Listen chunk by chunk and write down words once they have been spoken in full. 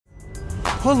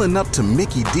Pulling up to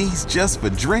Mickey D's just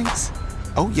for drinks?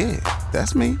 Oh yeah,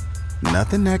 that's me.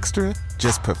 Nothing extra,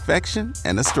 just perfection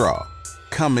and a straw.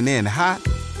 Coming in hot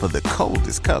for the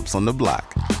coldest cups on the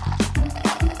block.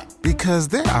 Because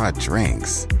there are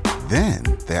drinks. Then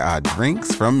there are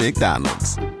drinks from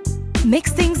McDonald's.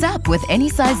 Mix things up with any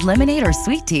size lemonade or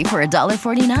sweet tea for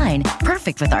 $1.49.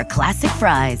 Perfect with our classic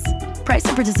fries. Price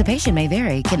and participation may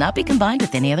vary. Cannot be combined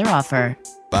with any other offer.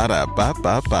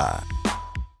 Ba-da-ba-ba-ba.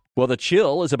 Well, the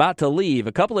chill is about to leave.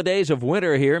 A couple of days of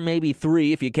winter here, maybe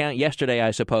 3 if you count yesterday,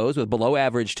 I suppose, with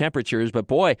below-average temperatures. But,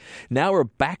 boy, now we're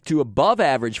back to above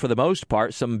average for the most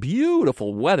part. Some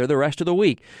beautiful weather the rest of the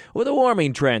week with a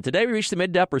warming trend. Today we reached the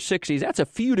mid to upper 60s. That's a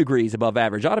few degrees above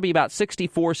average. Ought to be about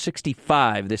 64,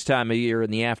 65 this time of year in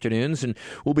the afternoons, and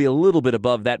we'll be a little bit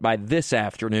above that by this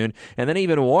afternoon. And then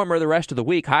even warmer the rest of the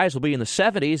week. Highs will be in the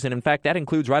 70s, and, in fact, that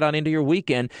includes right on into your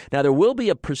weekend. Now, there will be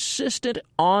a persistent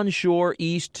onshore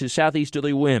east to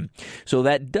southeasterly wind. So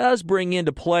that does bring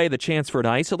into play the chance for an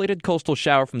isolated coastal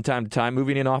shower from time to time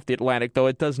moving in off the Atlantic, though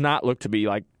it does not look to be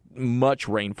like much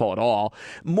rainfall at all.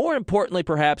 More importantly,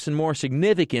 perhaps, and more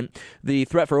significant, the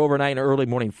threat for overnight and early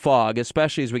morning fog,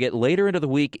 especially as we get later into the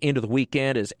week, into the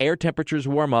weekend, as air temperatures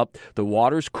warm up, the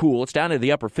water's cool. It's down to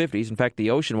the upper 50s. In fact,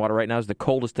 the ocean water right now is the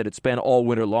coldest that it's been all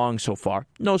winter long so far.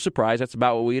 No surprise. That's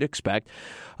about what we'd expect.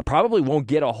 I probably won't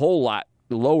get a whole lot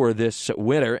lower this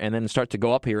winter and then start to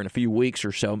go up here in a few weeks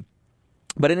or so.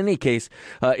 But in any case,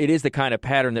 it is the kind of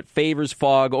pattern that favors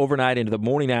fog overnight into the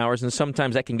morning hours, and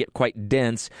sometimes that can get quite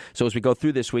dense. So as we go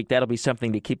through this week, that'll be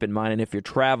something to keep in mind. And if you're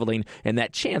traveling, and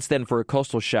that chance then for a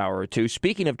coastal shower or two.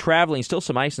 Speaking of traveling, still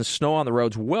some ice and snow on the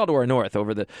roads well to our north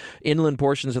over the inland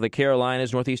portions of the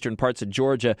Carolinas, northeastern parts of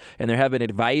Georgia, and there have been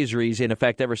advisories in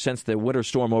effect ever since the winter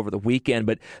storm over the weekend.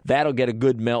 But that'll get a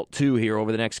good melt, too, here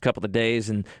over the next couple of days,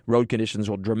 and road conditions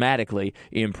will dramatically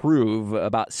improve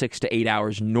about 6 to 8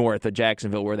 hours north of Jacksonville,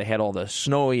 where they had all the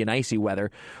snowy and icy weather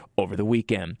over the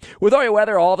weekend. With all your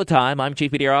weather all the time, I'm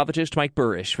Chief Meteorologist Mike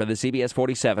Burrish for the CBS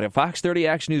 47 at Fox 30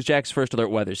 Action News Jack's First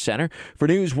Alert Weather Center for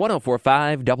News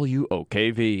 104.5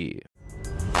 WOKV.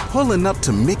 Pulling up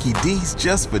to Mickey D's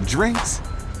just for drinks?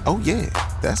 Oh yeah,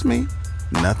 that's me.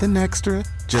 Nothing extra,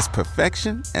 just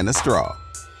perfection and a straw.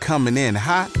 Coming in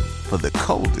hot for the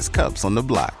coldest cups on the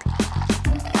block.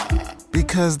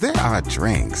 Because there are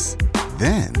drinks.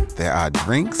 Then there are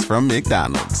drinks from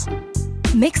McDonald's.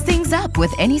 Mix things up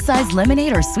with any size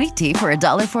lemonade or sweet tea for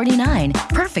 $1.49.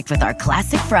 Perfect with our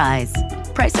classic fries.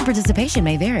 Price and participation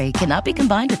may vary. Cannot be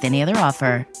combined with any other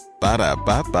offer.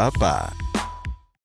 Ba-da-ba-ba-ba.